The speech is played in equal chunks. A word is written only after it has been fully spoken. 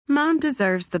Mom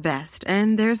deserves the best,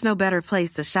 and there's no better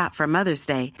place to shop for Mother's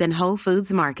Day than Whole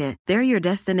Foods Market. They're your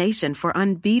destination for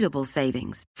unbeatable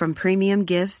savings, from premium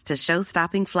gifts to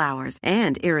show-stopping flowers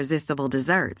and irresistible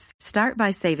desserts. Start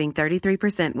by saving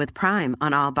 33% with Prime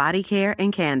on all body care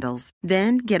and candles.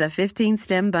 Then get a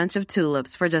 15-stem bunch of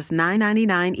tulips for just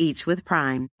 $9.99 each with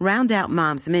Prime. Round out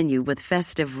Mom's menu with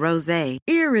festive rosé,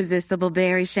 irresistible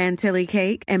berry chantilly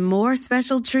cake, and more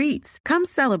special treats. Come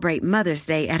celebrate Mother's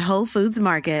Day at Whole Foods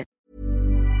Market.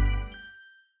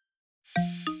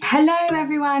 Hello,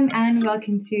 everyone, and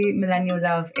welcome to Millennial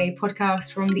Love, a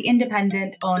podcast from The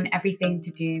Independent on everything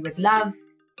to do with love,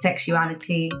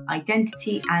 sexuality,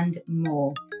 identity, and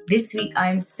more. This week,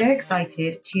 I'm so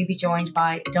excited to be joined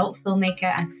by adult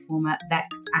filmmaker and performer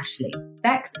Vex Ashley.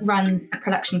 Vex runs a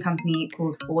production company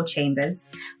called Four Chambers,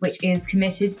 which is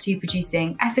committed to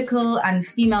producing ethical and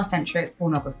female-centric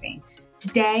pornography.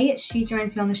 Today, she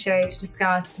joins me on the show to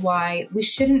discuss why we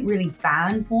shouldn't really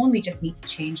ban porn, we just need to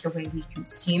change the way we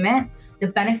consume it, the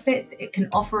benefits it can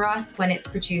offer us when it's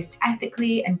produced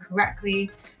ethically and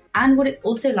correctly, and what it's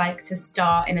also like to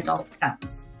star in adult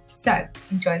films. So,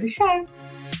 enjoy the show.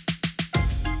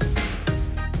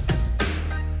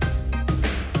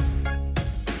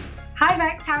 Hi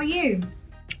Vex, how are you?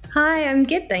 Hi, I'm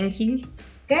good, thank you.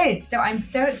 Good. So I'm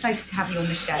so excited to have you on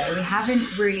the show. We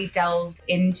haven't really delved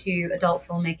into adult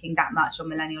filmmaking that much on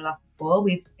Millennial Love before.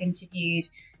 We've interviewed,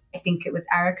 I think it was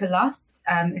Erica Lust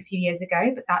a few years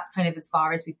ago, but that's kind of as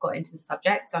far as we've got into the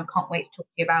subject. So I can't wait to talk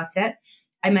to you about it.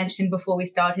 I mentioned before we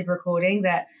started recording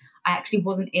that I actually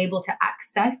wasn't able to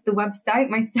access the website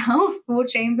myself, Four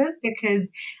Chambers, because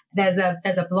there's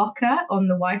a blocker on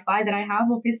the Wi-Fi that I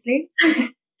have, obviously.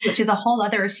 Which is a whole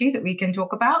other issue that we can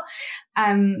talk about.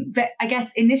 But I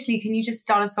guess initially, can you just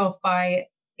start us off by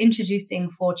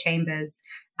introducing Four Chambers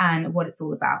and what it's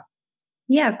all about?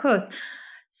 Yeah, of course.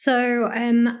 So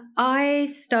I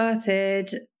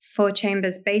started Four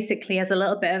Chambers basically as a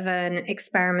little bit of an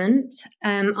experiment.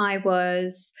 I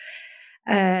was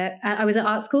at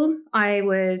art school. I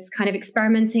was kind of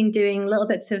experimenting, doing little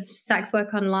bits of sex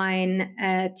work online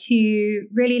to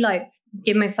really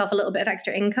give myself a little bit of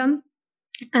extra income.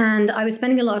 And I was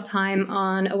spending a lot of time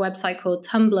on a website called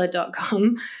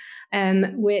tumblr.com,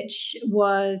 which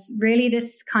was really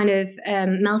this kind of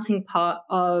melting pot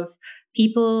of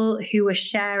people who were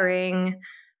sharing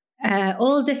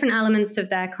all different elements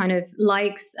of their kind of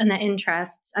likes and their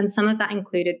interests. And some of that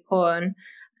included porn.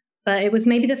 But it was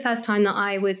maybe the first time that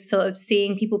I was sort of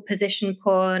seeing people position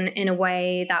porn in a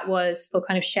way that was for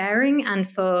kind of sharing and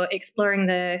for exploring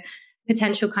the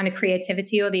potential kind of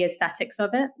creativity or the aesthetics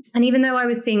of it. And even though I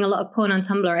was seeing a lot of porn on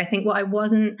Tumblr, I think what I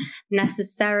wasn't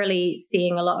necessarily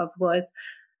seeing a lot of was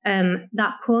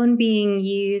that porn being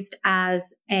used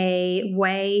as a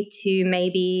way to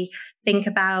maybe think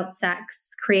about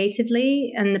sex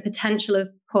creatively and the potential of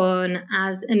porn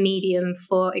as a medium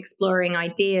for exploring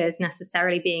ideas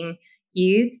necessarily being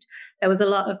used. There was a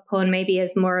lot of porn maybe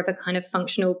as more of a kind of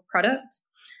functional product.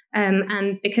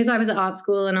 And because I was at art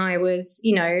school and I was,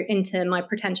 into my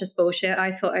pretentious bullshit,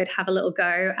 I thought I'd have a little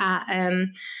go at,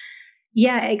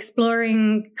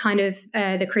 exploring kind of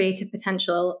the creative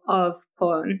potential of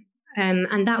porn.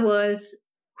 And that was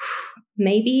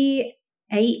maybe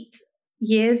 8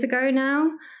 years ago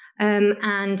now.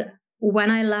 And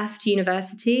when I left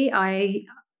university, I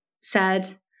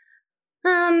said,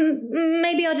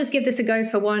 maybe I'll just give this a go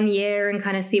for 1 year and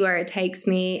kind of see where it takes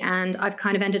me. And I've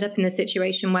kind of ended up in the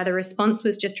situation where the response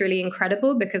was just really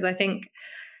incredible because I think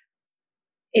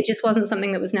it just wasn't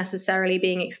something that was necessarily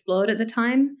being explored at the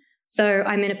time. So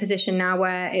I'm in a position now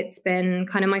where it's been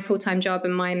kind of my full-time job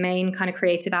and my main kind of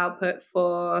creative output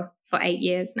for 8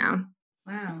 years now.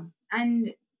 Wow. And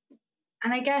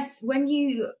I guess when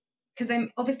you... Because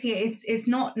obviously it's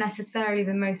not necessarily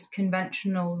the most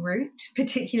conventional route,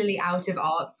 particularly out of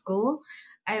art school.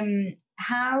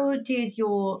 How did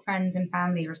your friends and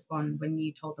family respond when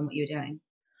you told them what you were doing?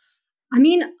 I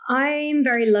mean, I'm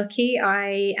very lucky.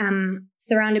 I am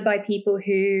surrounded by people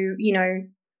who,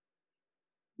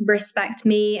 respect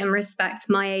me and respect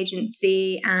my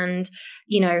agency. And,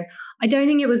 I don't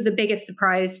think it was the biggest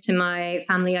surprise to my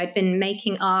family. I'd been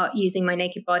making art using my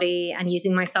naked body and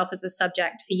using myself as the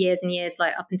subject for years and years,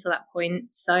 up until that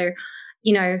point. So,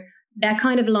 they're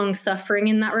kind of long suffering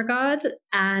in that regard.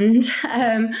 And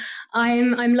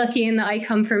I'm lucky in that I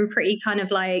come from pretty kind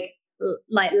of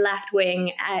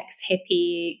left-wing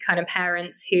ex-hippie kind of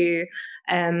parents who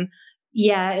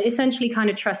essentially kind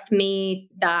of trust me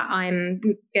that I'm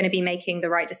going to be making the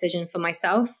right decision for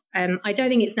myself. I don't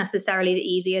think it's necessarily the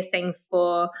easiest thing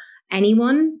for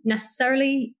anyone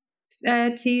necessarily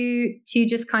to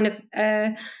just kind of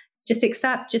just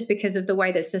accept, just because of the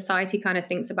way that society kind of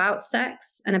thinks about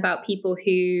sex and about people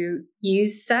who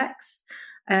use sex.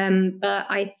 But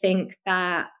I think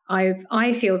that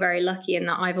I feel very lucky in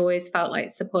that I've always felt like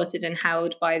supported and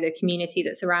held by the community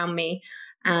that's around me.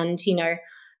 And, you know,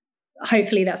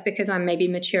 hopefully that's because I'm maybe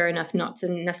mature enough not to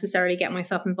necessarily get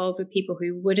myself involved with people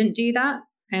who wouldn't do that.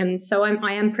 So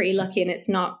I am pretty lucky, and it's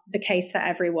not the case for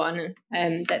everyone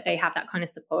that they have that kind of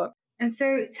support. And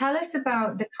so tell us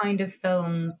about the kind of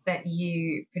films that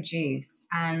you produce.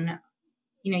 And,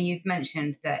 you know, you've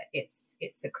mentioned that it's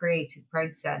a creative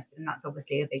process, and that's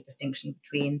obviously a big distinction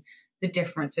between the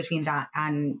difference between that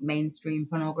and mainstream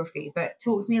pornography. But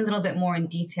talk to me a little bit more in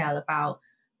detail about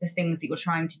the things that you're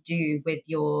trying to do with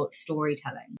your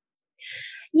storytelling.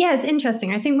 Yeah, it's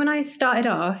interesting. I think when I started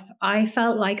off, I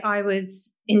felt like I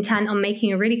was intent on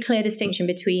making a really clear distinction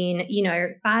between, you know,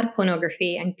 bad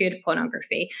pornography and good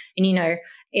pornography. And, you know,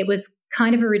 it was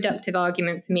kind of a reductive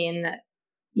argument for me in that,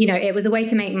 you know, it was a way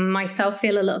to make myself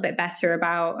feel a little bit better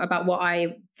about what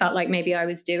I felt like maybe I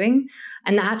was doing.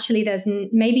 And that actually there's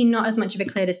maybe not as much of a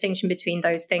clear distinction between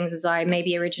those things as I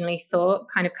maybe originally thought,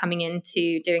 kind of coming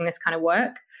into doing this kind of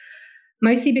work.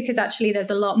 Mostly because actually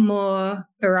there's a lot more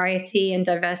variety and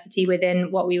diversity within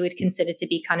what we would consider to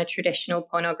be kind of traditional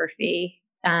pornography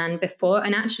than before.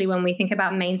 And actually, when we think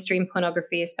about mainstream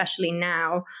pornography, especially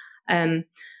now,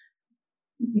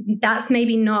 that's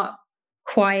maybe not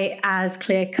quite as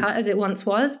clear cut as it once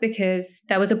was, because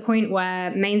there was a point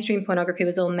where mainstream pornography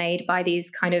was all made by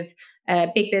these kind of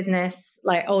big business,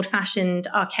 like old fashioned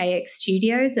archaic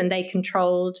studios, and they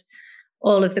controlled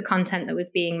all of the content that was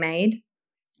being made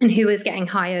and who was getting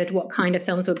hired, what kind of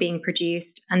films were being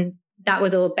produced. And that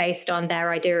was all based on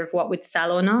their idea of what would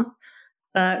sell or not.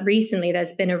 But recently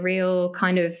there's been a real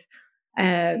kind of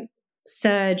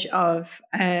surge of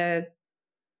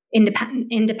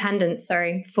independence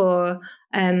for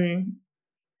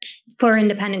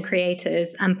independent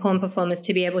creators and porn performers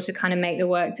to be able to kind of make the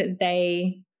work that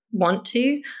they want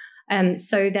to.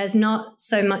 So there's not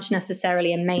so much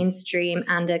necessarily a mainstream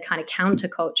and a kind of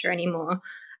counterculture anymore.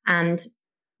 And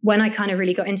when I kind of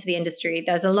really got into the industry,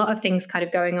 there's a lot of things kind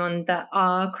of going on that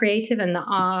are creative and that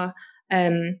are,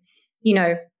 you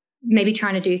know, maybe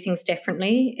trying to do things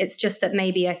differently. It's just that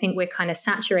maybe I think we're kind of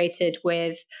saturated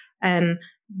with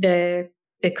the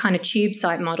kind of tube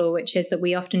site model, which is that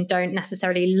we often don't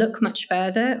necessarily look much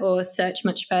further or search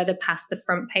much further past the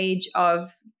front page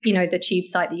of, you know, the tube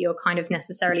site that you're kind of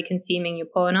necessarily consuming your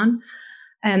porn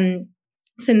on.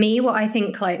 For me, what I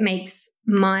think like makes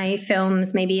my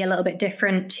films maybe a little bit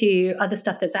different to other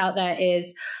stuff that's out there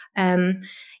is,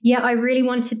 I really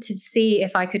wanted to see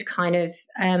if I could kind of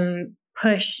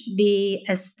push the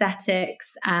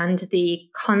aesthetics and the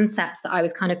concepts that I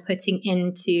was kind of putting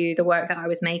into the work that I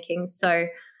was making. So,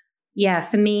 yeah,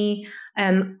 for me,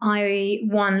 I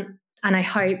want and I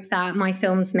hope that my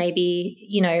films maybe,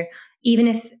 you know, even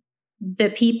if the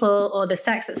people or the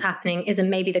sex that's happening isn't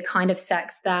maybe the kind of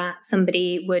sex that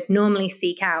somebody would normally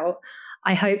seek out,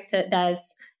 I hope that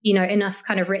there's, you know, enough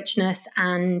kind of richness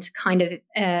and kind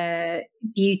of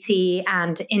beauty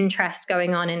and interest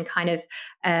going on in kind of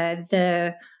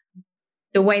the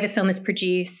way the film is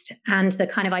produced and the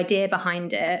kind of idea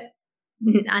behind it,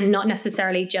 and not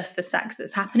necessarily just the sex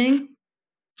that's happening.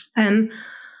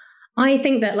 I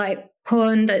think that like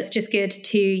porn that's just good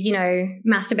to, you know,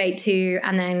 masturbate to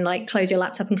and then like close your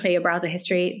laptop and clear your browser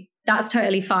history, that's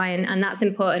totally fine and that's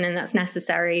important and that's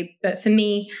necessary. But for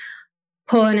me,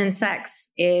 porn and sex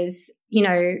is, you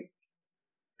know,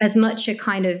 as much a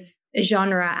kind of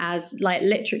genre as like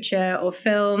literature or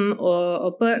film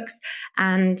or books.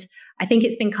 And I think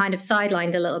it's been kind of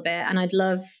sidelined a little bit. And I'd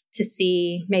love to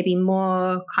see maybe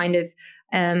more kind of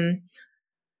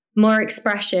more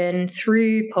expression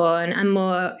through porn and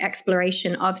more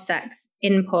exploration of sex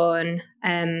in porn,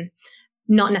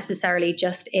 not necessarily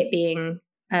just it being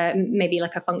maybe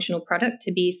like a functional product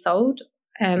to be sold.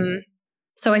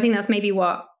 So I think that's maybe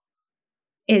what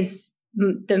is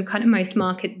the kind of most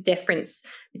marked difference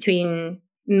between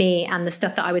me and the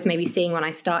stuff that I was maybe seeing when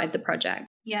I started the project.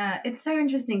 Yeah, it's so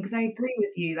interesting because I agree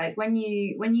with you. Like when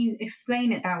you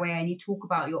explain it that way and you talk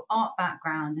about your art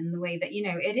background and the way that, you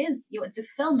know, it's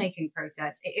a filmmaking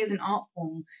process. It is an art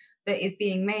form that is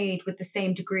being made with the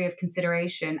same degree of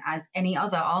consideration as any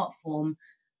other art form.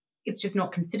 It's just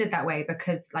not considered that way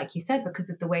because, like you said, because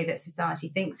of the way that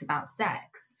society thinks about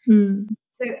sex.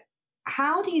 So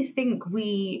how do you think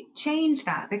we change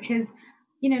that? Because,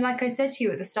 you know, like I said to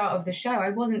you at the start of the show,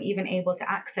 I wasn't even able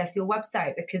to access your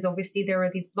website because obviously there are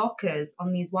these blockers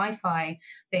on these Wi-Fi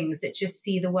things that just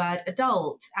see the word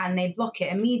adult and they block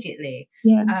it immediately.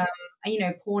 Yeah. You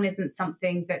know, porn isn't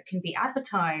something that can be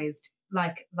advertised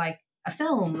like a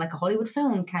film, like a Hollywood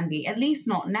film can be, at least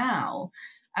not now.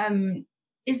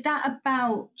 Is that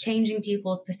about changing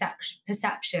people's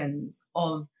perceptions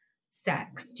of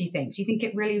sex, do you think? Do you think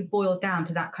it really boils down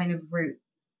to that kind of root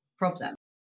problem?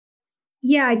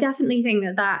 Yeah, I definitely think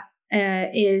that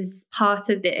is part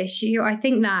of the issue. I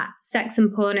think that sex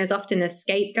and porn is often a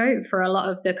scapegoat for a lot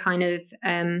of the kind of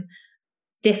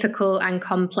difficult and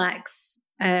complex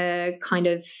kind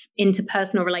of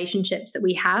interpersonal relationships that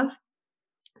we have.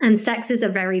 And sex is a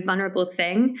very vulnerable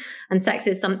thing. And sex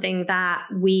is something that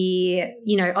we,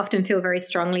 often feel very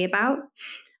strongly about.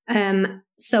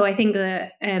 So I think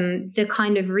that the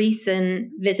kind of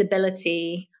recent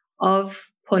visibility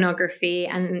of pornography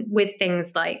and with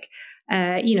things like,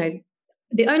 the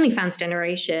OnlyFans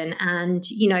generation, and,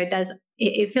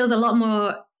 it feels a lot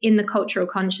more in the cultural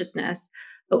consciousness.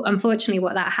 But unfortunately,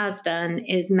 what that has done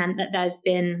is meant that there's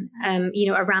been,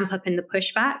 a ramp up in the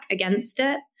pushback against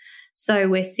it. So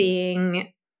we're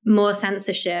seeing more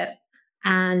censorship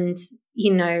and,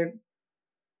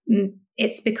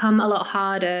 it's become a lot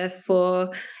harder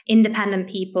for independent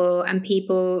people and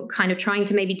people kind of trying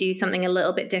to maybe do something a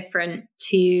little bit different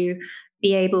to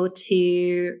be able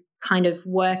to kind of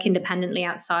work independently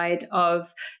outside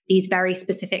of these very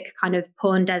specific kind of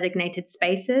porn designated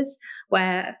spaces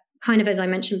where, kind of as I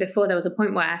mentioned before, there was a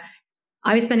point where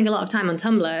I was spending a lot of time on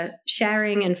Tumblr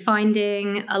sharing and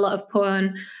finding a lot of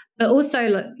porn, but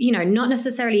also, not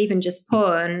necessarily even just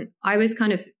porn. I was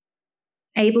kind of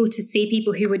able to see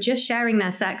people who were just sharing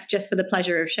their sex just for the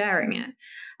pleasure of sharing it.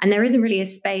 And there isn't really a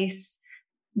space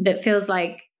that feels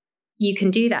like you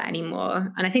can do that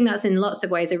anymore. And I think that's in lots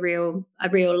of ways a real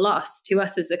loss to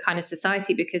us as a kind of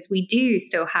society, because we do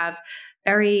still have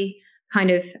very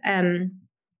kind of,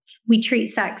 we treat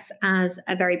sex as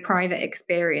a very private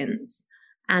experience.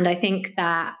 And I think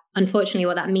that unfortunately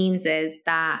what that means is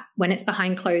that when it's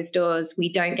behind closed doors,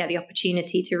 we don't get the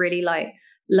opportunity to really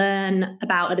learn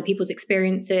about other people's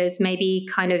experiences, maybe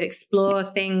kind of explore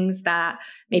things that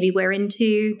maybe we're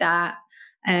into that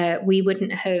we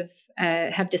wouldn't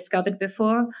have discovered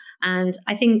before. And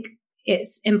I think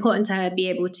it's important to be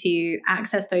able to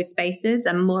access those spaces,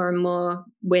 and more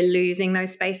we're losing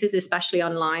those spaces, especially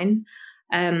online.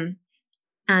 And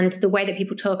the way that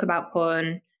people talk about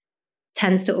porn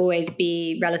tends to always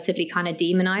be relatively kind of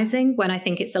demonizing, when I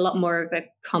think it's a lot more of a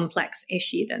complex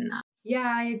issue than that.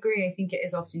 Yeah, I agree. I think it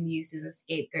is often used as a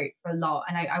scapegoat for a lot.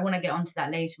 And I want to get onto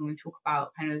that later when we talk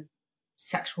about kind of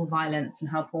sexual violence and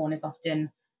how porn is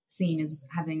often seen as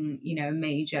having, a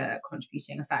major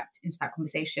contributing effect into that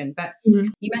conversation. But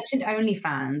you mentioned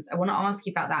OnlyFans. I want to ask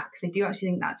you about that, because I do actually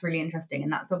think that's really interesting.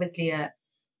 And that's obviously a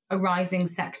rising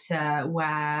sector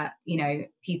where,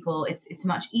 people, it's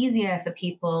much easier for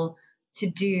people to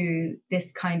do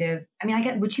this kind of,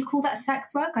 would you call that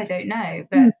sex work? I don't know.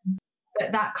 But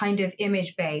that kind of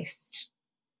image-based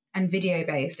and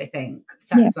video-based, I think,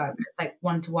 sex work, it's like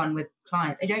one-to-one with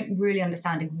clients. I don't really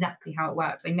understand exactly how it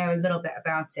works. I know a little bit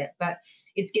about it, but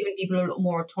it's given people a lot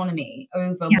more autonomy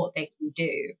over what they can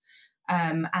do.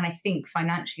 And I think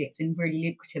financially it's been really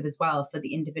lucrative as well for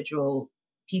the individual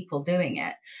people doing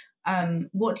it.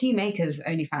 What do you make of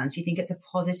OnlyFans? Do you think it's a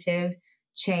positive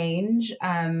change?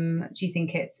 Do you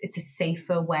think it's a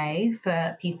safer way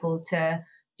for people to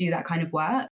do that kind of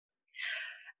work?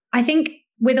 I think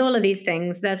with all of these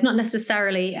things, there's not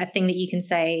necessarily a thing that you can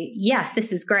say, yes,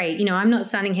 this is great. I'm not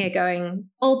standing here going,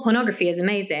 all pornography is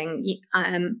amazing.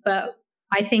 But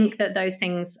I think that those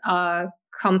things are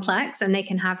complex, and they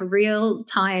can have real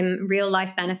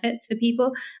life benefits for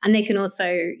people. And they can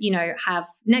also, have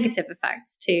negative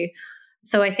effects too.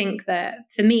 So I think that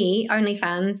for me,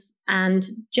 OnlyFans, and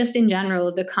just in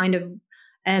general, the kind of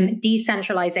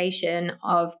decentralization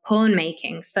of porn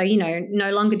making. So,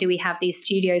 no longer do we have these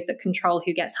studios that control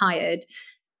who gets hired.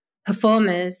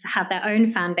 Performers have their own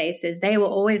fan bases. They were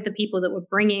always the people that were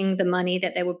bringing the money,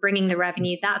 that they were bringing the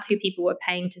revenue. That's who people were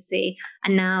paying to see.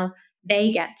 And now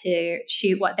they get to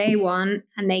shoot what they want,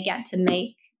 and they get to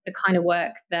make the kind of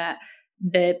work that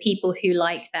the people who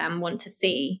like them want to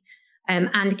see,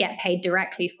 and get paid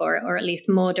directly for it, or at least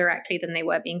more directly than they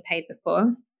were being paid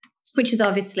before, which is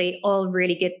obviously all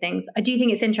really good things. I do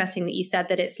think it's interesting that you said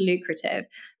that it's lucrative,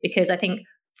 because I think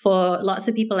for lots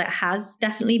of people it has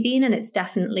definitely been, and it's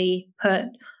definitely put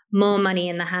more money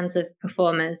in the hands of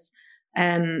performers.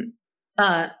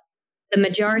 But the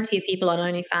majority of people on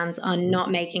OnlyFans are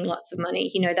not making lots of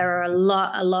money. There are a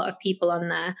lot of people on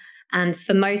there. And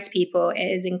for most people, it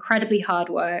is incredibly hard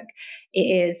work. It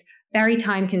is very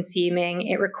time consuming.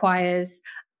 It requires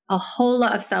a whole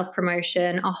lot of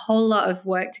self-promotion, a whole lot of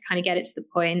work to kind of get it to the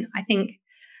point. I think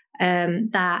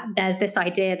that there's this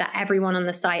idea that everyone on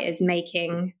the site is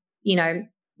making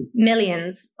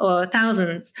millions or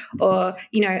thousands, or,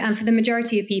 and for the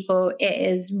majority of people,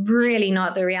 it is really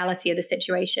not the reality of the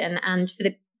situation. And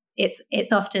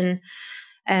it's often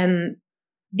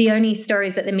the only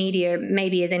stories that the media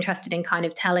maybe is interested in kind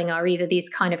of telling are either these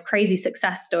kind of crazy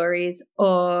success stories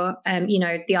or,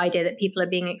 the idea that people are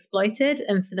being exploited.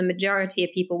 And for the majority of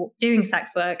people doing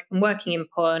sex work and working in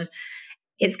porn,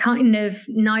 it's kind of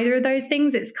neither of those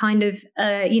things. It's kind of,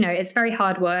 it's very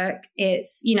hard work.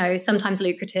 It's, sometimes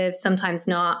lucrative, sometimes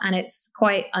not. And it's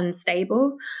quite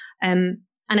unstable. And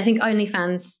I think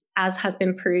OnlyFans, as has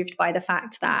been proved by the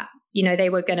fact that, they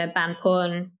were going to ban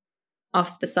porn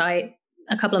off the site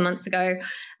a couple of months ago,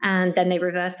 and then they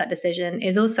reversed that decision,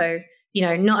 is also,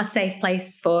 not a safe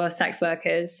place for sex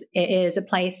workers. It is a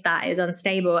place that is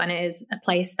unstable, and it is a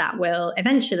place that will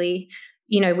eventually,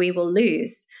 we will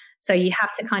lose. So you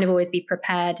have to kind of always be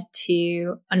prepared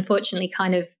to, unfortunately,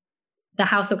 kind of the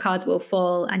house of cards will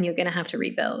fall and you're going to have to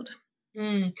rebuild.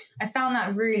 I found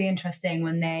that really interesting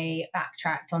when they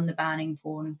backtracked on the banning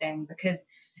porn thing, because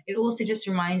it also just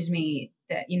reminded me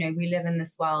that, we live in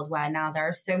this world where now there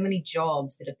are so many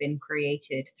jobs that have been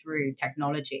created through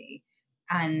technology,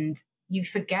 and you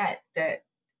forget that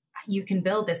you can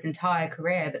build this entire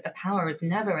career, but the power is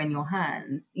never in your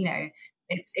hands.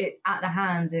 It's at the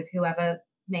hands of whoever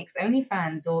makes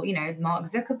OnlyFans or, Mark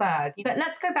Zuckerberg. But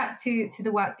let's go back to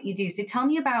the work that you do. So tell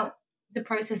me about the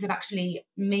process of actually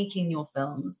making your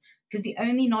films, because the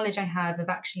only knowledge I have of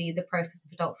actually the process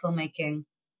of adult filmmaking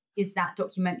is that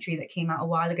documentary that came out a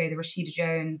while ago, the Rashida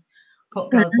Jones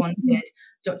Hot Girls Wanted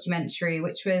documentary,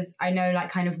 which was, I know, like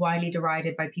kind of widely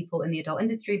derided by people in the adult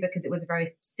industry because it was a very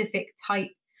specific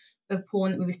type of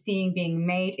porn that we were seeing being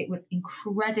made. It was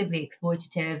incredibly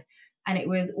exploitative, and it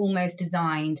was almost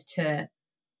designed to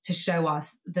show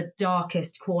us the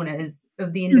darkest corners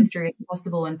of the industry as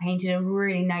possible, and painted a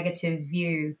really negative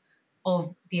view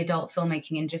of the adult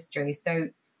filmmaking industry. So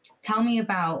tell me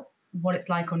about what it's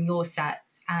like on your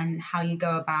sets and how you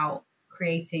go about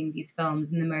creating these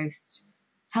films in the most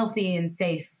healthy and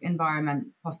safe environment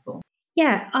possible.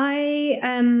 Yeah,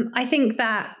 I think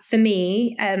that for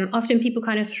me, often people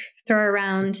kind of throw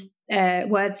around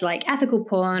words like ethical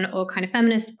porn or kind of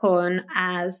feminist porn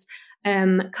as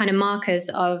kind of markers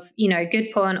of, good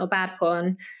porn or bad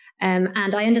porn.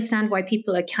 And I understand why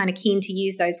people are kind of keen to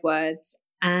use those words,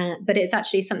 but it's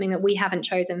actually something that we haven't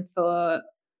chosen for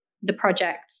the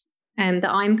projects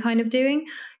that I'm kind of doing,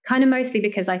 kind of mostly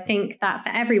because I think that for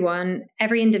everyone,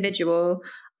 every individual,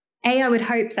 I would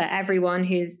hope that everyone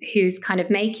who's kind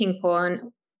of making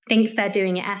porn thinks they're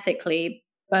doing it ethically.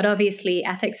 But obviously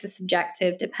ethics is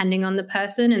subjective depending on the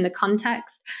person and the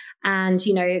context and,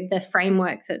 the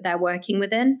framework that they're working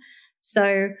within.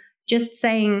 So just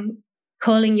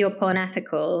calling your porn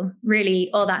ethical, really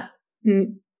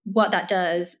what that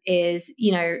does is,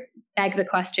 beg the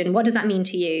question, what does that mean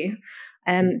to you?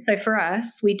 So for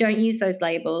us, we don't use those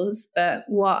labels, but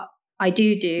what I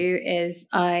do is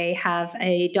I have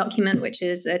a document, which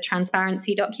is a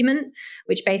transparency document,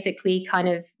 which basically kind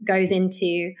of goes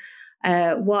into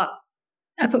what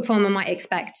a performer might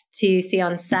expect to see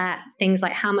on set, things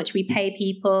like how much we pay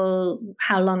people,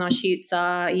 how long our shoots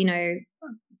are,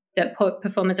 that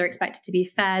performers are expected to be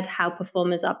fed, how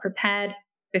performers are prepared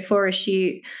before a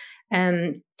shoot,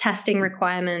 testing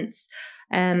requirements,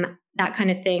 that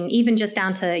kind of thing, even just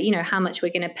down to, how much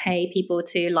we're going to pay people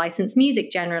to license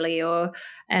music generally. Or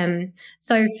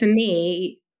so for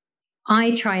me,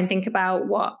 I try and think about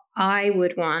what I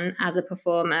would want as a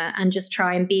performer and just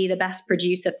try and be the best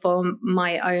producer for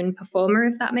my own performer,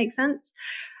 if that makes sense.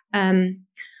 I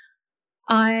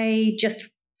just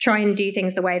try and do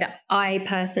things the way that I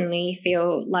personally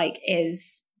feel like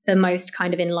is the most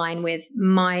kind of in line with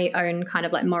my own kind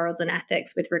of like morals and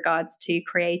ethics with regards to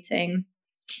creating.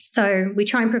 So we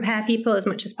try and prepare people as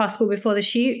much as possible before the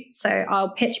shoot. So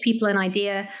I'll pitch people an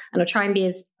idea and I'll try and be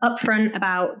as upfront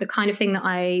about the kind of thing that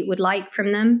I would like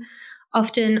from them.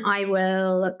 Often I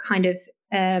will kind of,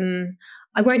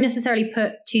 I won't necessarily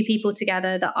put two people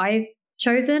together that I've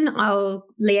chosen. I'll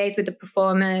liaise with the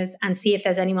performers and see if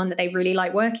there's anyone that they really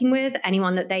like working with,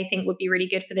 anyone that they think would be really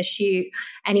good for the shoot,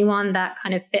 anyone that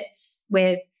kind of fits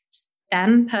with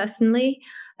them personally,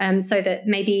 so that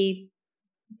maybe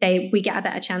we get a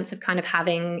better chance of kind of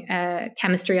having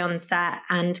chemistry on set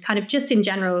and kind of just in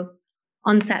general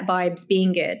on-set vibes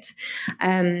being good.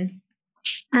 And,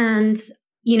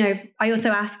 I also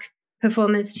ask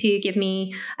performers to give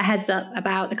me a heads up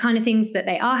about the kind of things that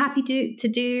they are happy to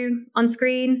do on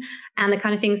screen and the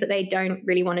kind of things that they don't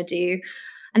really want to do.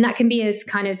 And that can be as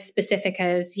kind of specific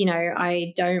as,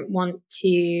 I don't want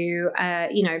to, I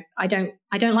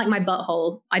don't like my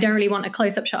butthole. I don't really want a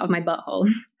close-up shot of my butthole.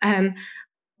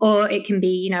 Or it can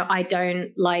be, I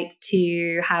don't like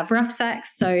to have rough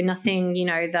sex. So nothing,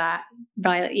 that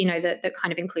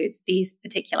kind of includes these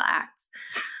particular acts.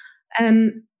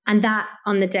 And that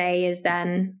on the day is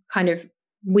then kind of,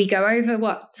 we go over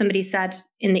what somebody said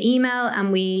in the email,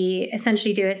 and we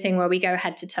essentially do a thing where we go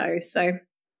head to toe. So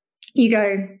you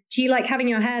go, do you like having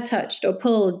your hair touched or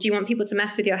pulled? Do you want people to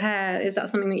mess with your hair? Is that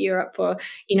something that you're up for?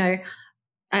 Your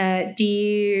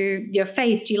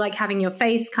face, do you like having your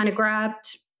face kind of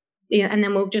grabbed? And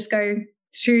then we'll just go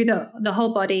through the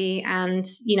whole body and,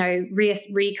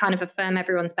 re kind of affirm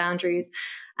everyone's boundaries.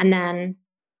 And then,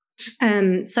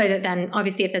 so that then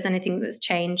obviously if there's anything that's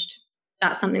changed,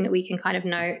 that's something that we can kind of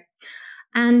note.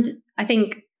 And I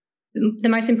think the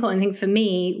most important thing for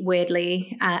me,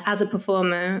 weirdly, as a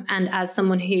performer and as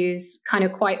someone who's kind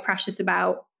of quite precious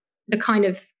about the kind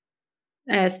of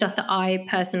stuff that I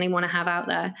personally want to have out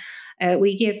there,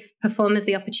 we give performers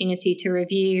the opportunity to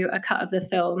review a cut of the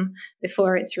film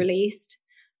before it's released.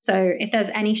 So if there's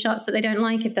any shots that they don't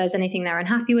like, if there's anything they're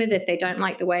unhappy with, if they don't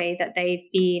like the way that they've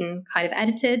been kind of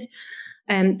edited,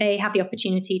 they have the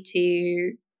opportunity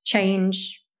to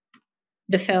change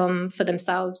the film for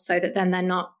themselves, so that then they're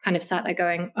not kind of sat there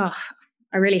going, oh,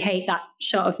 I really hate that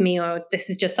shot of me, or this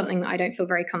is just something that I don't feel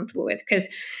very comfortable with. Because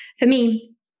for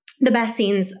me, the best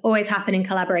scenes always happen in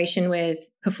collaboration with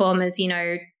performers.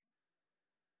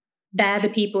 They're the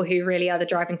people who really are the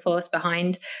driving force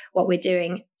behind what we're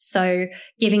doing. So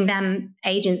giving them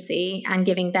agency and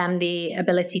giving them the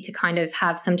ability to kind of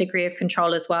have some degree of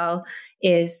control as well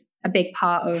is a big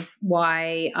part of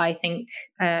why I think,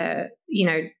 that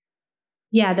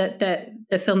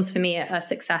the films for me are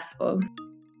successful.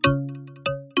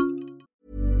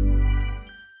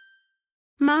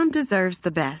 Mom deserves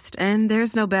the best, and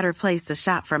there's no better place to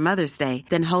shop for Mother's Day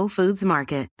than Whole Foods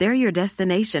Market. They're your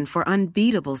destination for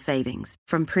unbeatable savings,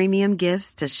 from premium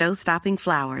gifts to show-stopping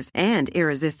flowers and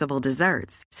irresistible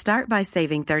desserts. Start by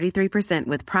saving 33%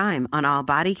 with Prime on all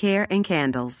body care and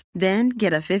candles. Then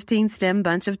get a 15-stem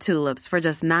bunch of tulips for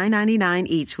just $9.99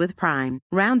 each with Prime.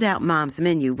 Round out Mom's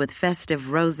menu with festive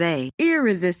rosé,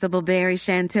 irresistible berry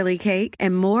chantilly cake,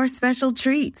 and more special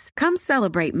treats. Come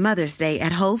celebrate Mother's Day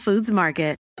at Whole Foods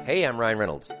Market. Hey, I'm Ryan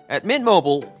Reynolds. At Mint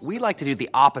Mobile, we like to do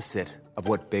the opposite of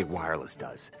what Big Wireless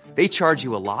does. They charge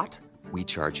you a lot, we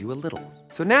charge you a little.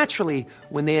 So naturally,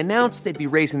 when they announced they'd be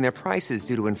raising their prices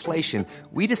due to inflation,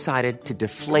 we decided to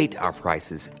deflate our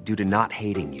prices due to not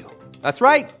hating you. That's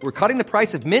right. We're cutting the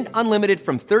price of Mint Unlimited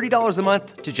from $30 a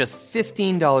month to just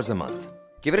 $15 a month.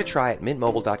 Give it a try at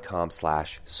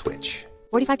mintmobile.com/switch.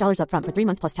 $45 up front for 3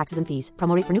 months plus taxes and fees.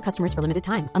 Promo rate for new customers for limited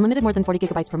time. Unlimited more than 40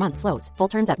 gigabytes per month. Slows full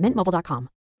terms at mintmobile.com.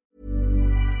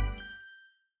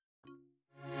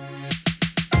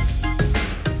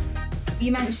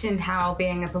 You mentioned how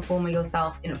being a performer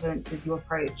yourself influences your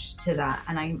approach to that.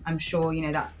 And I'm sure,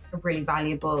 that's a really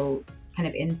valuable kind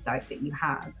of insight that you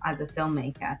have as a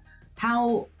filmmaker.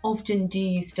 How often do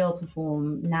you still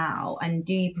perform now? And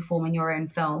do you perform in your own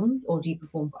films, or do you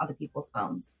perform for other people's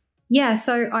films? Yeah,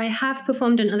 so I have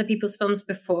performed in other people's films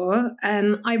before.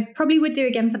 I probably would do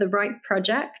again for the right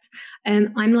project.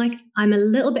 I'm a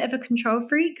little bit of a control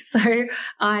freak, so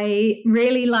I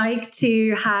really like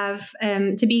to have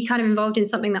to be kind of involved in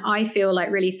something that I feel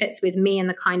like really fits with me and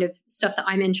the kind of stuff that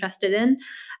I'm interested in.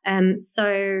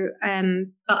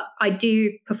 But I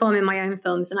do perform in my own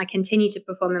films, and I continue to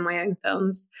perform in my own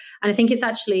films. And I think it's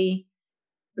actually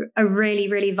a really,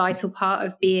 really vital part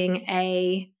of being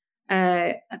a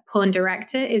porn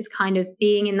director, is kind of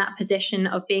being in that position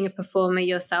of being a performer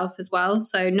yourself as well.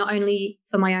 So not only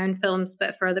for my own films,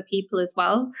 but for other people as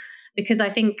well. Because I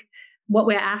think what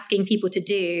we're asking people to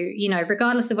do,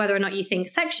 regardless of whether or not you think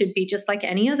sex should be just like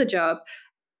any other job,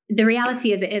 the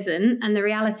reality is it isn't. And the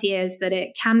reality is that it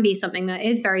can be something that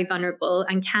is very vulnerable,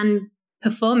 and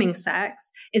performing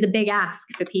sex is a big ask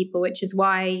for people, which is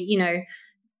why,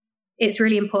 it's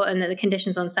really important that the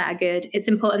conditions on set are good. It's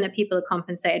important that people are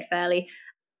compensated fairly.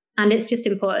 And it's just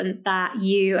important that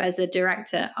you as a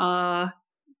director are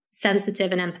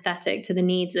sensitive and empathetic to the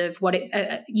needs of what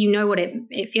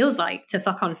it feels like to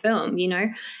fuck on film.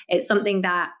 It's something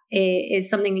that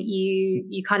is something that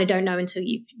you kind of don't know until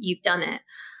you've done it.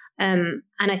 And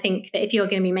I think that if you're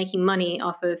going to be making money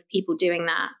off of people doing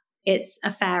that, it's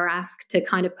a fair ask to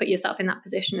kind of put yourself in that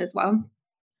position as well.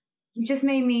 You just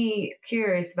made me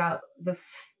curious about the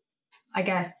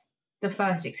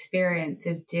first experience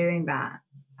of doing that.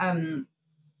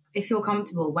 If you're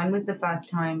comfortable, when was the first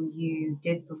time you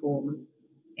did perform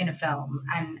in a film,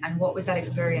 and what was that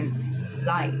experience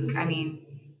like? I mean,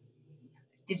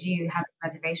 did you have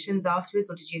reservations afterwards,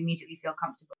 or did you immediately feel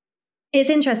comfortable? It's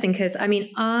interesting because, I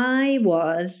mean, I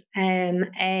was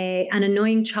an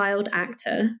annoying child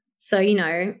actor. So, you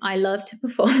know, I love to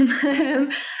perform.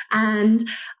 And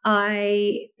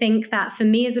I think that for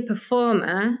me as a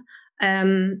performer,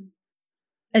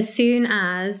 as soon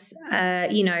as,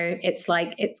 you know, it's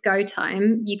like, it's go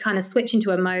time, you kind of switch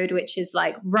into a mode, which is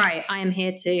like, right, I am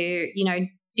here to, you know,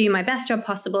 do my best job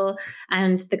possible.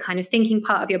 And the kind of thinking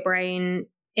part of your brain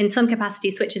in some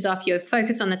capacity switches off. You're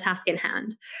focused on the task in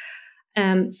hand.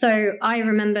 So I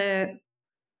remember,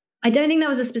 I don't think that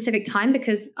was a specific time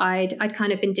because I'd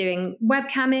kind of been doing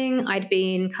webcamming. I'd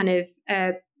been kind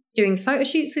of doing photo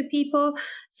shoots with people.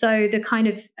 So the kind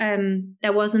of,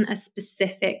 there wasn't a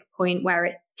specific point where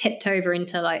it tipped over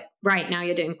into like, right, now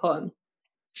you're doing porn.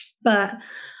 But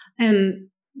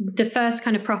the first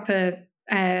kind of proper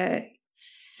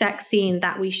sex scene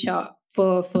that we shot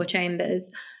for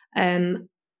Chambers,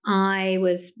 I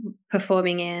was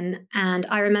performing in, and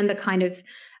I remember kind of,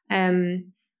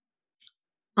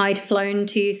 I'd flown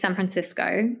to San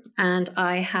Francisco, and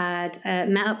I had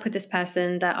met up with this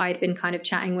person that I'd been kind of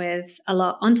chatting with a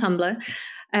lot on Tumblr.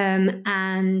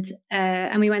 And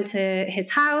we went to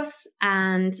his house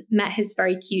and met his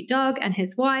very cute dog and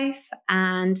his wife,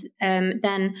 and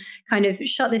then kind of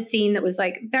shot this scene that was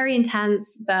like very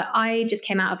intense, but I just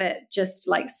came out of it just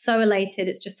like so elated.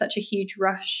 It's just such a huge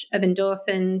rush of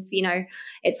endorphins. You know,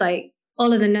 it's like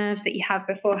all of the nerves that you have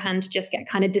beforehand just get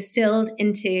kind of distilled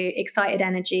into excited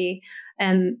energy.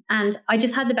 And I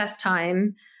just had the best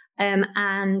time.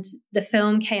 And the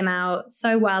film came out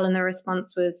so well, and the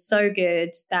response was so good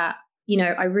that, you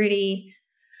know, I really,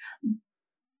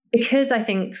 because I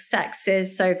think sex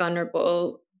is so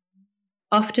vulnerable,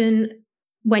 often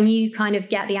when you kind of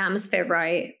get the atmosphere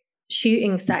right,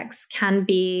 shooting sex can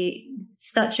be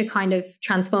such a kind of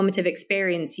transformative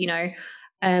experience, you know.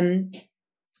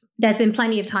 There's been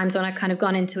plenty of times when I've kind of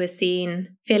gone into a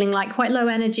scene feeling like quite low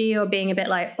energy, or being a bit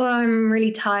like, oh, I'm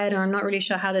really tired, or I'm not really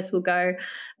sure how this will go.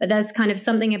 But there's kind of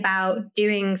something about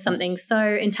doing something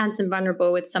so intense and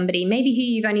vulnerable with somebody, maybe who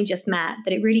you've only just met,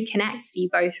 that it really connects you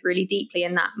both really deeply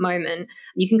in that moment.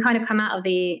 You can kind of come out of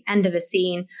the end of a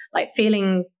scene like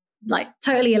feeling like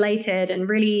totally elated and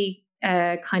really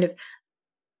kind of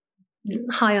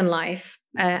high on life.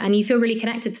 And you feel really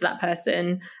connected to that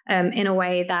person in a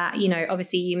way that, you know,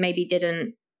 obviously you maybe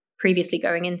didn't previously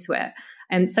going into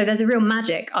it. So there's a real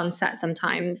magic on set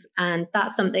sometimes. And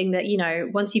that's something that, you know,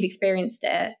 once you've experienced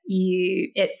it,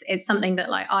 it's something that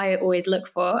like I always look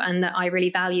for, and that I really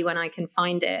value when I can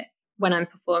find it when I'm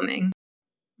performing.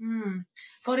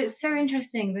 God, it's so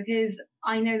interesting, because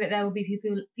I know that there will be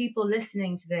people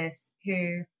listening to this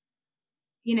who,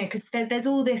 you know, because there's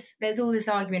all this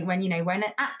argument when, you know, when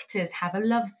actors have a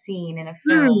love scene in a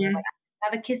film, when actors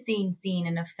have a kissing scene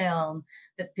in a film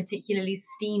that's particularly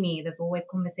steamy, there's always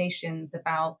conversations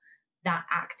about that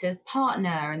actor's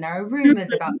partner, and there are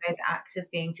rumors about those actors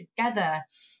being together.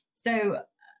 So,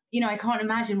 you know, I can't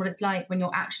imagine what it's like when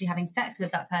you're actually having sex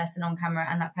with that person on camera,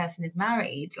 and that person is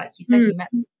married. Like you said, you met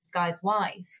this guy's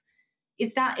wife.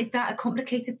 Is that a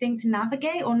complicated thing to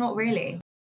navigate, or not really?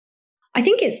 I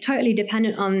think it's totally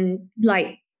dependent on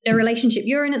like the relationship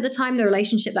you're in at the time, the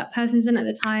relationship that person's in at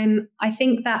the time. I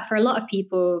think that for a lot of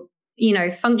people, you know,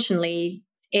 functionally,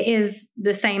 it is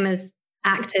the same as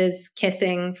actors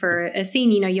kissing for a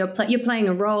scene. You know, you're playing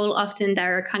a role. Often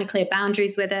there are kind of clear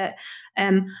boundaries with it.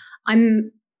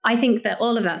 I think that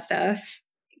all of that stuff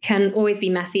can always be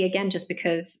messy, again, just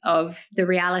because of the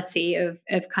reality of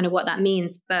kind of what that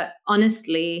means. But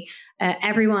honestly,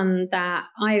 everyone that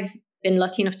I've been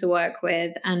lucky enough to work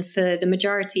with, and for the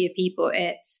majority of people,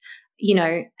 it's, you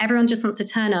know, everyone just wants to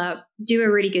turn up, do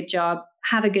a really good job,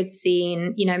 have a good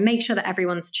scene, you know, make sure that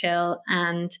everyone's chill,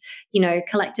 and, you know,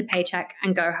 collect a paycheck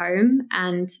and go home.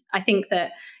 And I think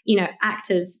that, you know,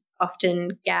 actors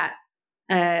often get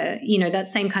you know, that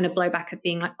same kind of blowback of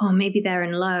being like, oh, maybe they're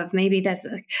in love, maybe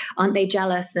aren't they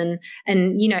jealous? And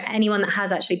you know, anyone that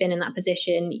has actually been in that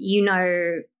position, you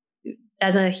know,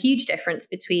 there's a huge difference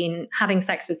between having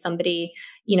sex with somebody,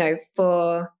 you know,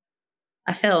 for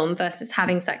a film versus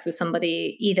having sex with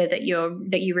somebody either that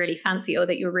you really fancy or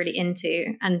that you're really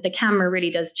into. And the camera really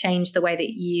does change the way that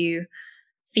you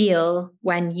feel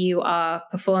when you are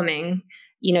performing.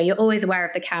 You know, you're always aware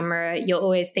of the camera. You're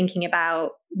always thinking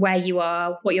about where you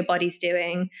are, what your body's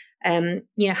doing,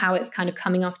 you know, how it's kind of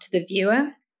coming off to the viewer.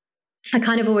 I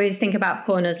kind of always think about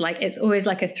porn as like, it's always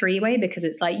like a three-way, because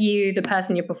it's like you, the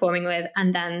person you're performing with,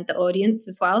 and then the audience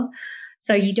as well.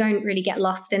 So you don't really get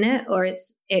lost in it, or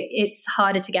it's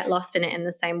harder to get lost in it in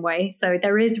the same way. So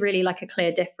there is really like a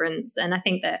clear difference. And I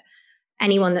think that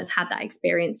anyone that's had that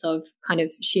experience of kind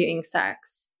of shooting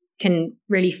sex can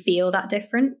really feel that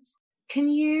difference. Can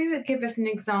you give us an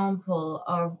example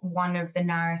of one of the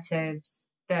narratives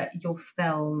that your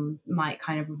films might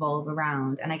kind of revolve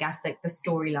around? And I guess like the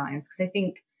storylines, because I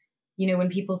think, you know, when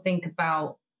people think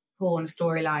about porn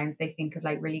storylines, they think of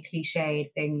like really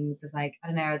cliched things of like, I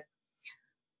don't know,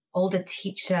 older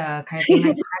teacher kind of being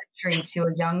like predatory to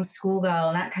a young schoolgirl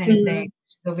and that kind of thing.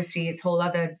 Obviously it's whole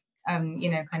other, you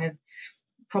know, kind of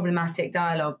problematic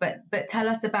dialogue, but tell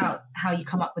us about how you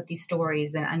come up with these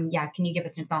stories and yeah, can you give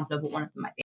us an example of what one of them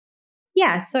might be?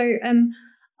 Yeah, so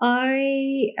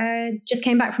I just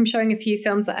came back from showing a few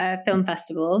films at a film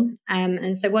festival,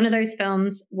 and so one of those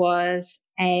films was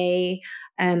I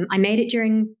made it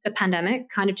during the pandemic,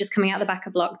 kind of just coming out the back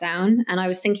of lockdown, and I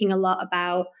was thinking a lot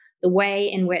about the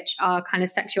way in which our kind of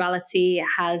sexuality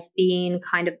has been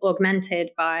kind of augmented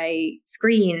by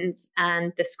screens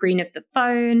and the screen of the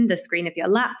phone, the screen of your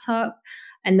laptop,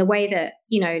 and the way that,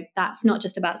 you know, that's not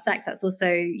just about sex, that's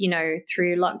also, you know,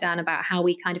 through lockdown about how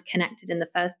we kind of connected in the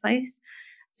first place.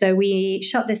 So we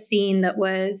shot this scene that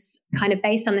was kind of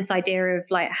based on this idea of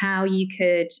like how you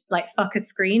could like fuck a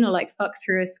screen or like fuck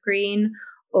through a screen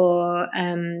or,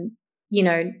 you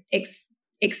know,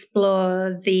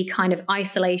 explore the kind of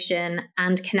isolation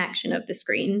and connection of the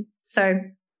screen. So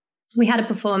we had a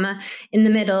performer in the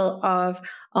middle of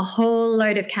a whole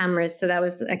load of cameras. So there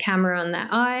was a camera on their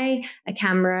eye, a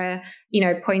camera, you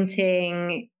know,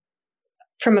 pointing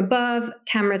from above,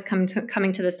 cameras coming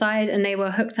to the side, and they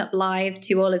were hooked up live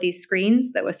to all of these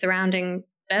screens that were surrounding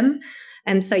them.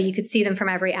 And so you could see them from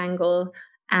every angle.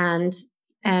 And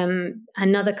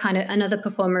another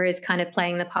performer is kind of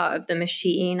playing the part of the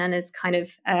machine and is kind of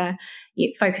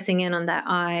focusing in on their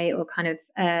eye or kind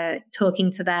of talking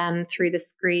to them through the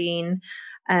screen.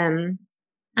 And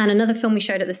another film we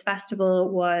showed at this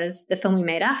festival was the film we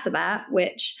made after that,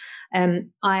 which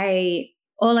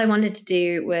all I wanted to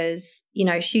do was, you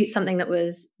know, shoot something that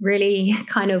was really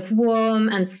kind of warm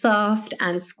and soft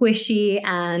and squishy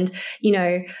and, you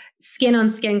know, skin on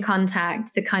skin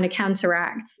contact to kind of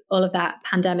counteract all of that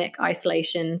pandemic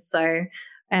isolation. So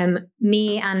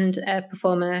me and a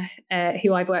performer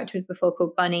who I've worked with before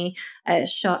called Bunny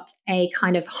shot a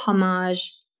kind of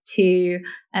homage to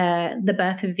The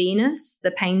Birth of Venus,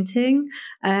 the painting.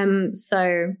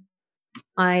 So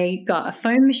I got a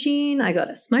foam machine, I got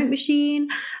a smoke machine.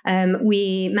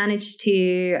 We managed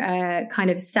to kind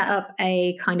of set up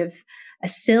a kind of a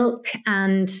silk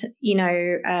and, you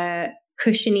know,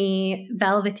 cushiony,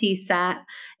 velvety set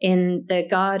in the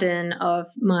garden of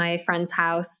my friend's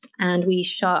house. And we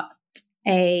shot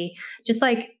just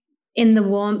like in the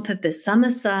warmth of the summer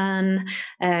sun,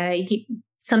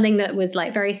 something that was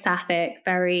like very sapphic,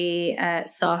 very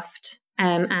soft,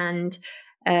 and,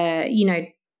 you know,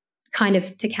 kind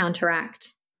of to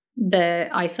counteract the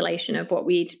isolation of what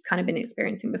we'd kind of been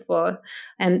experiencing before.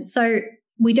 So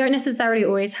we don't necessarily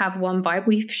always have one vibe.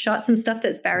 We've shot some stuff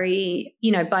that's very,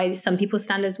 you know, by some people's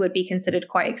standards would be considered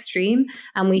quite extreme.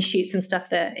 And we shoot some stuff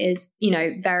that is, you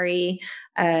know, very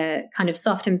kind of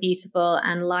soft and beautiful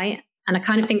and light. And I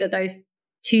kind of think that those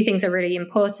two things are really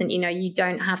important. You know, you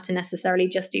don't have to necessarily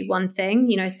just do one thing.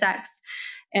 You know, sex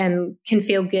can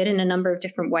feel good in a number of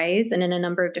different ways and in a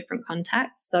number of different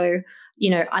contexts. So,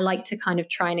 you know, I like to kind of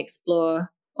try and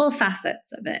explore all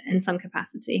facets of it in some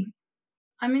capacity.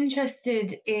 I'm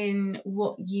interested in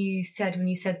what you said when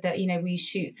you said that, you know, we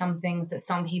shoot some things that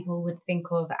some people would think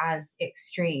of as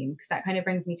extreme, because that kind of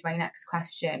brings me to my next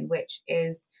question, which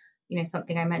is, you know,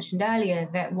 something I mentioned earlier,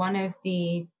 that one of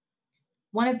the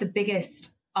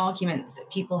biggest arguments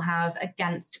that people have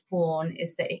against porn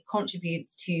is that it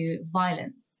contributes to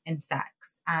violence in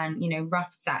sex and, you know,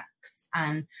 rough sex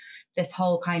and this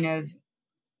whole kind of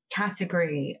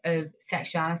category of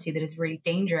sexuality that is really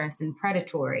dangerous and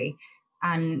predatory.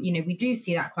 And, you know, we do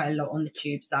see that quite a lot on the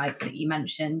tube sites that you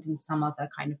mentioned and some other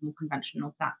kind of more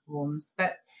conventional platforms.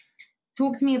 But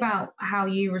talk to me about how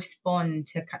you respond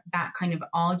to that kind of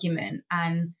argument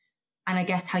and I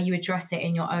guess how you address it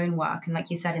in your own work. And like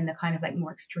you said, in the kind of like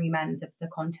more extreme ends of the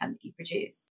content that you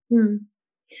produce.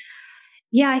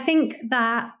 Yeah, I think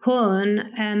that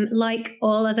porn, like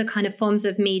all other kind of forms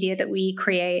of media that we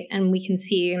create and we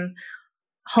consume,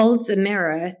 holds a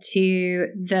mirror to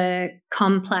the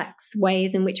complex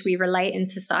ways in which we relate in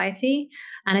society.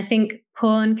 And I think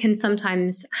porn can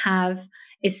sometimes have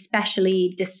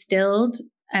especially distilled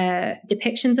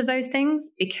depictions of those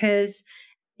things because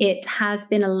it has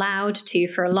been allowed to,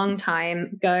 for a long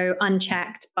time, go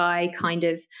unchecked by kind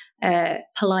of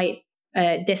polite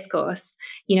discourse.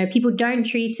 People don't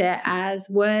treat it as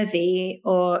worthy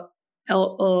or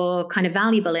kind of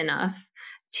valuable enough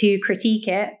to critique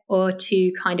it or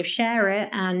to kind of share it.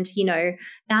 And,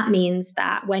 that means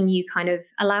that when you kind of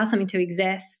allow something to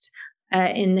exist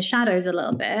in the shadows a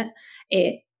little bit,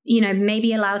 it,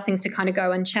 maybe allows things to kind of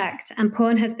go unchecked. And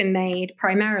porn has been made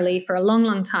primarily for a long,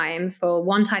 long time for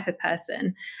one type of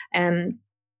person,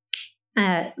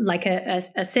 like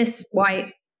a cis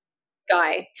white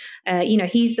guy.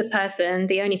 He's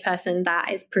the only person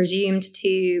that is presumed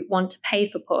to want to pay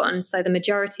for porn. So the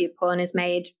majority of porn is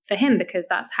made for him because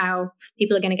that's how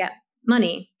people are going to get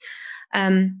money.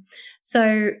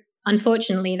 So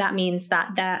unfortunately, that means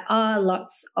that there are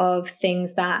lots of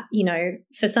things that,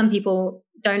 for some people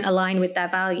don't align with their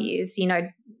values.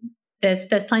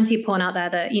 There's plenty of porn out there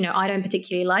that, I don't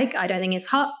particularly like. I don't think it's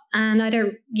hot, and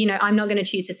I'm not going to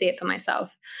choose to see it for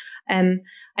myself. I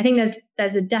think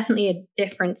there's definitely a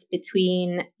difference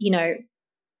between,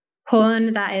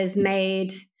 porn that is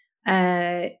made,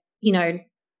 that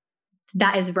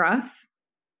is rough.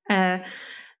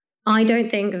 I don't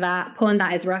think that porn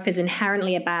that is rough is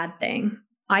inherently a bad thing.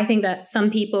 I think that some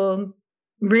people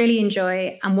really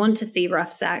enjoy and want to see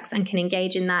rough sex and can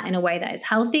engage in that in a way that is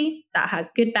healthy, that has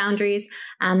good boundaries,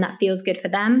 and that feels good for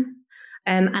them.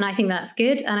 And I think that's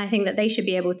good. And I think that they should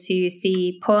be able to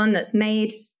see porn that's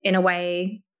made in a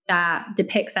way that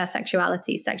depicts their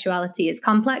sexuality. Sexuality is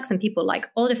complex and people like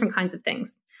all different kinds of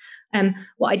things.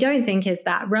 What I don't think is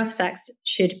that rough sex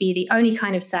should be the only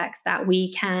kind of sex that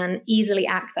we can easily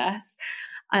access.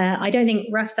 I don't think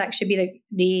rough sex should be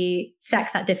the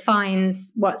sex that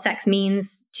defines what sex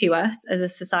means to us as a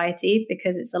society,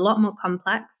 because it's a lot more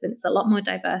complex and it's a lot more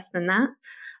diverse than that.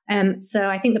 So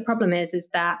I think the problem is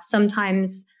that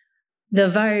sometimes the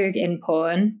vogue in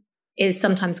porn is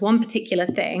sometimes one particular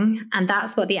thing, and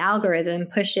that's what the algorithm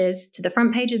pushes to the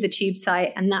front page of the tube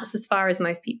site, and that's as far as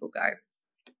most people go.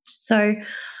 So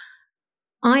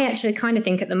I actually kind of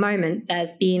think at the moment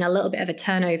there's been a little bit of a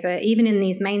turnover, even in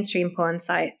these mainstream porn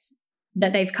sites,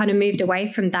 that they've kind of moved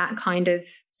away from that kind of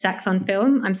sex on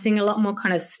film. I'm seeing a lot more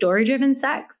kind of story-driven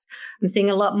sex. I'm seeing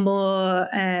a lot more,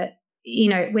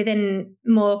 within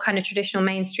more kind of traditional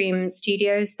mainstream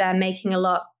studios, they're making a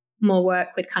lot more work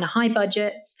with kind of high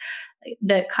budgets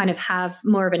that kind of have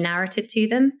more of a narrative to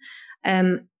them.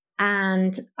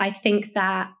 And I think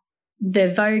that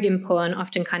the vogue in porn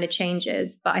often kind of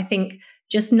changes, but I think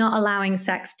just not allowing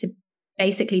sex to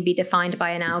basically be defined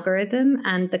by an algorithm,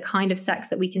 and the kind of sex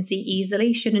that we can see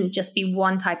easily shouldn't just be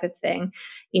one type of thing,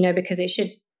 because it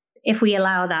should, if we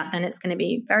allow that, then it's going to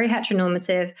be very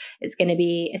heteronormative. It's going to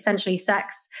be essentially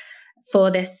sex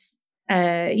for this,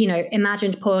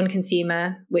 imagined porn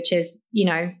consumer, which is,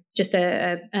 just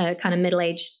a kind of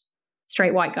middle-aged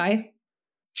straight white guy.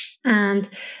 And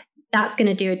that's going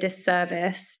to do a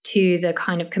disservice to the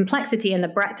kind of complexity and the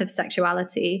breadth of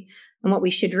sexuality. And what we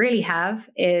should really have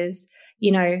is,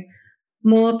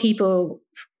 more people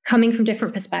coming from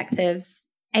different perspectives,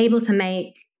 able to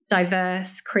make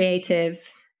diverse, creative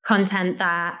content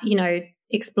that,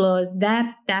 explores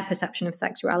their perception of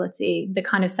sexuality, the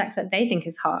kind of sex that they think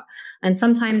is hot. And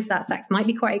sometimes that sex might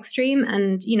be quite extreme.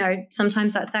 And,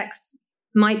 sometimes that sex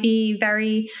might be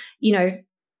very,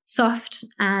 soft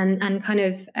and kind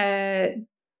of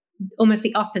almost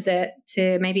the opposite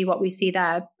to maybe what we see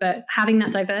there. But having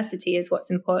that diversity is what's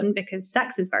important, because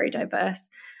sex is very diverse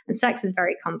and sex is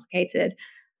very complicated.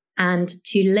 And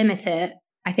to limit it,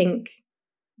 I think,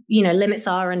 limits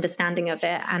our understanding of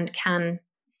it and can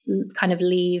kind of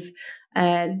leave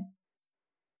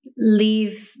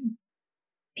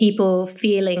people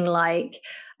feeling like,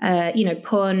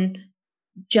 porn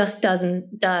just does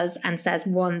and says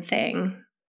one thing.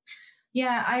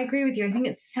 Yeah, I agree with you. I think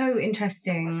it's so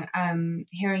interesting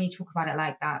hearing you talk about it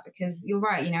like that, because you're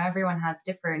right, everyone has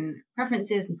different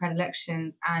preferences and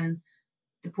predilections, and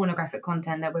the pornographic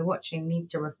content that we're watching needs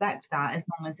to reflect that, as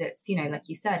long as it's, like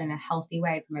you said, in a healthy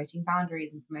way, promoting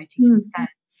boundaries and promoting consent.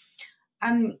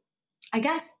 I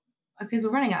guess, because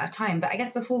we're running out of time, but I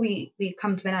guess before we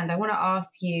come to an end, I want to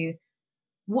ask you,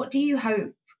 what do you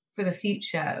hope for the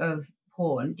future of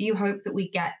porn? Do you hope that we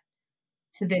get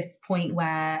to this point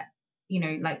where,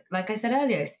 like I said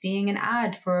earlier, seeing an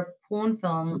ad for a porn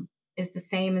film is the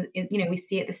same as, we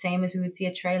see it the same as we would see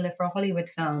a trailer for a Hollywood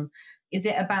film? Is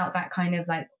it about that kind of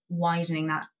like widening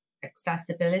that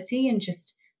accessibility and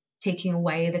just taking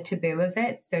away the taboo of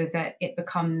it so that it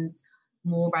becomes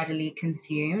more readily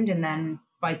consumed, and then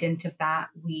by dint of that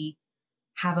we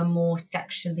have a more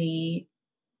sexually,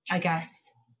 I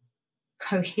guess,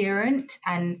 coherent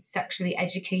and sexually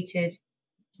educated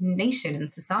nation and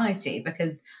society?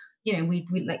 Because we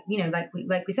like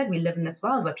we said, we live in this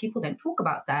world where people don't talk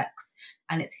about sex,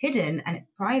 and it's hidden and it's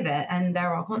private, and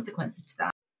there are consequences to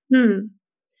that.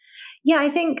 Yeah, I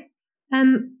think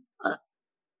the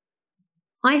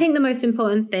most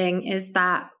important thing is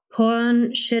that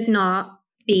porn should not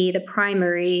be the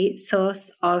primary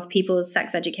source of people's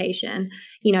sex education.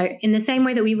 In the same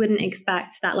way that we wouldn't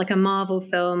expect that like a Marvel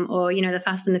film or, the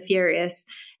Fast and the Furious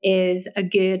is a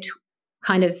good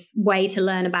kind of way to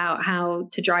learn about how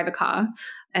to drive a car.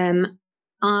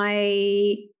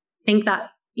 I think that,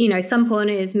 some porn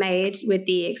is made with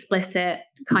the explicit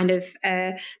kind of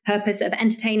purpose of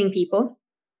entertaining people.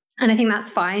 And I think that's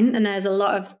fine. And there's a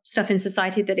lot of stuff in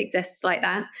society that exists like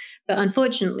that. But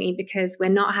unfortunately, because we're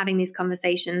not having these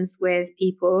conversations with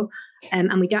people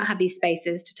and we don't have these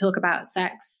spaces to talk about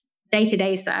sex,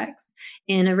 day-to-day sex,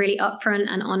 in a really upfront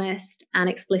and honest and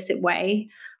explicit way,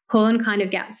 porn kind of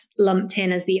gets lumped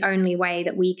in as the only way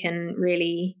that we can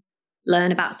really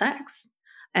learn about sex.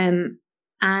 And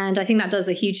I think that does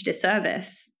a huge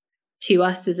disservice to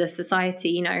us as a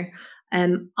society,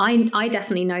 I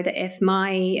definitely know that if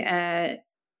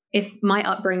my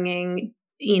upbringing,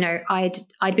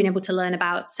 I'd been able to learn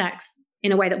about sex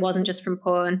in a way that wasn't just from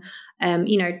porn,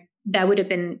 there would have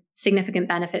been significant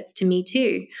benefits to me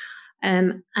too.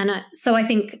 So I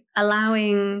think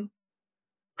allowing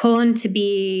porn to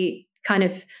be kind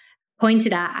of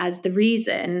pointed at as the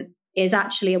reason is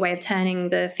actually a way of turning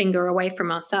the finger away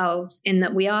from ourselves, in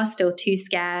that we are still too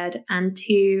scared and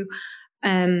too,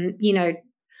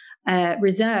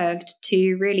 reserved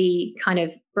to really kind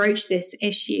of broach this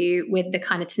issue with the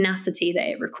kind of tenacity that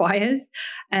it requires.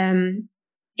 In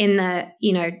that,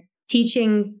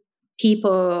 teaching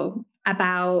people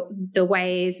about the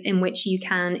ways in which you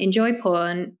can enjoy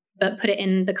porn, but put it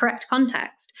in the correct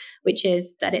context, which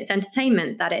is that it's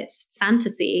entertainment, that it's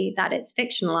fantasy, that it's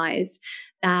fictionalized,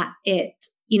 that it,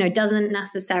 doesn't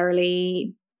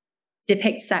necessarily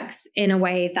depict sex in a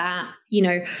way that,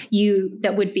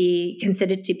 that would be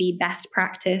considered to be best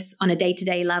practice on a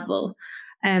day-to-day level.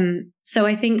 So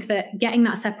I think that getting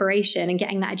that separation and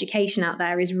getting that education out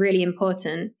there is really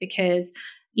important because,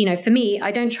 for me,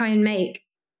 I don't try and make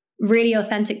really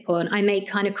authentic porn. I make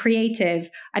kind of creative,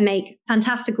 I make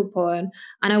fantastical porn,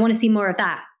 and I want to see more of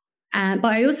that.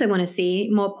 But I also want to see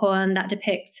more porn that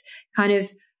depicts kind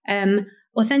of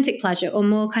authentic pleasure, or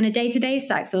more kind of day-to-day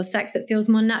sex, or sex that feels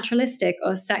more naturalistic,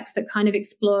 or sex that kind of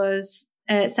explores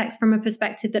sex from a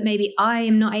perspective that maybe I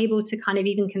am not able to kind of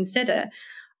even consider.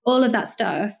 All of that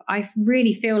stuff I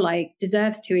really feel like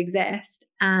deserves to exist.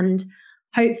 And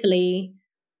hopefully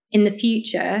in the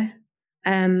future,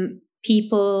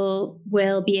 people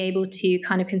will be able to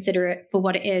kind of consider it for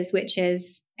what it is, which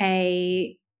is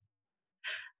a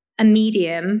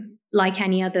medium like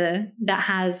any other that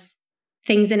has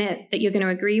things in it that you're going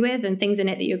to agree with and things in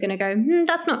it that you're going to go,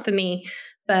 that's not for me.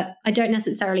 But I don't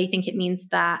necessarily think it means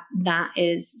that that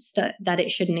it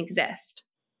shouldn't exist.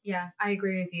 Yeah, I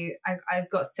agree with you. I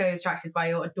got so distracted by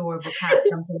your adorable cat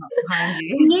jumping up behind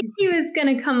you. He was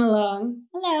going to come along.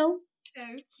 Hello. So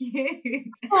cute.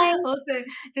 Hi. Also,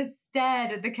 just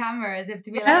stared at the camera as if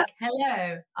to be like,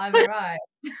 hello, I've arrived.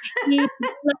 He loves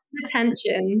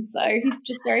attention, so he's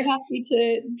just very happy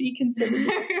to be considered.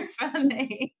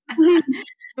 Funny.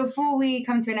 Before we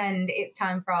come to an end, it's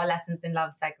time for our Lessons in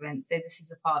Love segment. So this is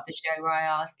the part of the show where I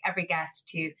ask every guest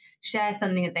to share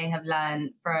something that they have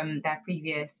learned from their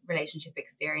previous relationship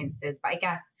experiences. But I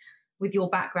guess with your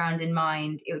background in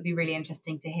mind, it would be really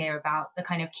interesting to hear about the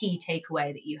kind of key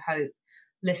takeaway that you hope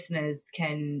listeners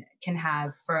can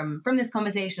have from this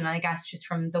conversation, and I guess just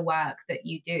from the work that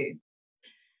you do.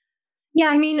 Yeah,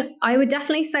 I mean, I would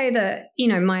definitely say that,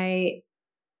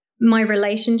 my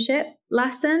relationship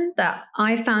lesson that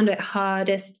I found it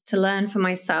hardest to learn for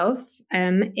myself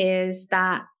is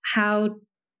that how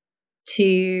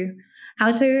to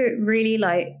really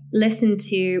listen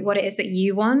to what it is that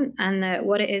you want and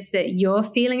what it is that you're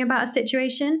feeling about a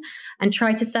situation, and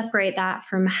try to separate that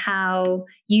from how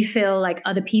you feel like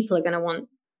other people are going to want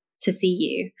to see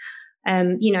you.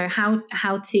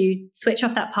 How to switch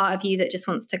off that part of you that just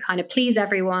wants to kind of please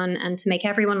everyone and to make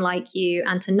everyone like you,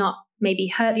 and to not maybe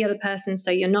hurt the other person,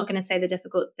 so you're not going to say the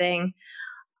difficult thing.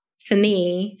 For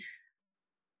me,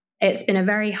 it's been a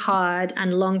very hard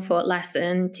and long fought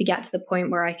lesson to get to the point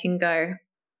where I can go,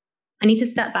 I need to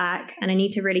step back and I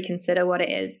need to really consider what it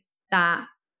is that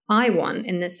I want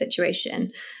in this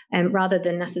situation, rather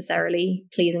than necessarily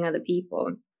pleasing other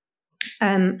people.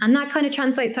 And that kind of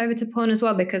translates over to porn as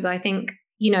well, because I think,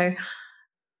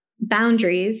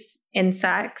 boundaries in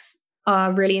sex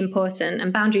are really important,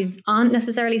 and boundaries aren't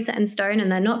necessarily set in stone,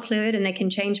 and they're not fluid, and they can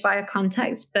change via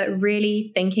context, but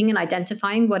really thinking and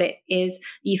identifying what it is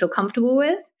you feel comfortable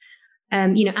with,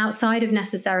 outside of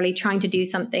necessarily trying to do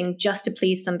something just to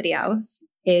please somebody else,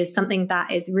 is something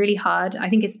that is really hard, I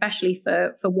think, especially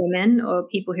for women or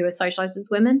people who are socialized as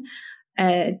women,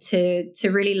 to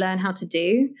really learn how to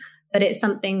do. But it's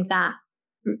something that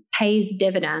pays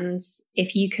dividends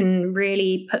if you can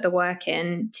really put the work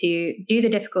in to do the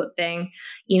difficult thing,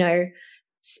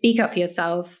 speak up for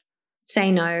yourself, say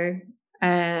no,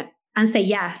 and say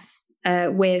yes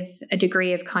with a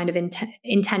degree of kind of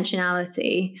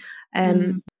intentionality.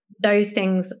 Those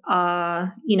things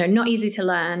are, not easy to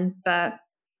learn, but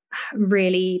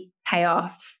really pay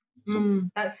off.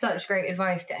 That's such great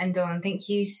advice to end on. Thank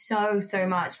you so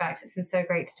much, Vax. It's been so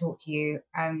great to talk to you.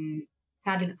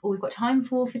 Sadly, that's all we've got time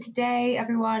for today,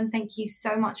 everyone. Thank you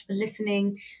so much for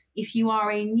listening. If you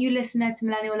are a new listener to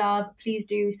Millennial Love, please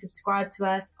do subscribe to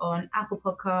us on Apple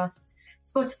Podcasts,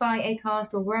 Spotify,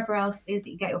 Acast, or wherever else it is that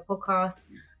you get your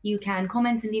podcasts. You can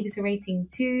comment and leave us a rating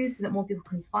too, so that more people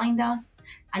can find us.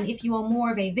 And if you are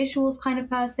more of a visuals kind of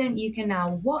person, you can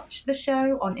now watch the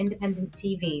show on independent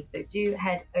TV. So do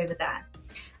head over there.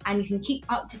 And you can keep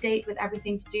up to date with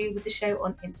everything to do with the show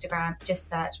on Instagram. Just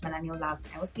search Millennial Labs.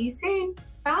 I will see you soon.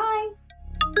 Bye.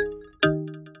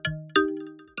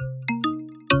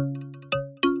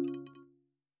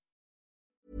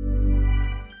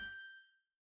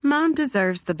 Mom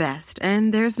deserves the best,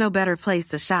 and there's no better place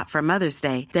to shop for Mother's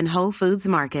Day than Whole Foods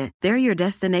Market. They're your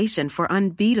destination for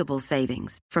unbeatable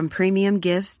savings, from premium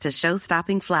gifts to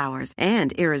show-stopping flowers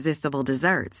and irresistible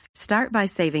desserts. Start by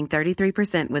saving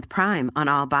 33% with Prime on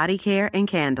all body care and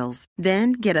candles.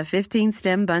 Then get a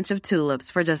 15-stem bunch of tulips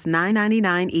for just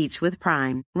 $9.99 each with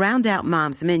Prime. Round out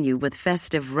Mom's menu with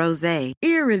festive rosé,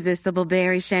 irresistible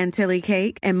berry chantilly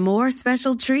cake, and more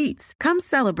special treats. Come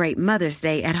celebrate Mother's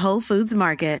Day at Whole Foods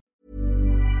Market.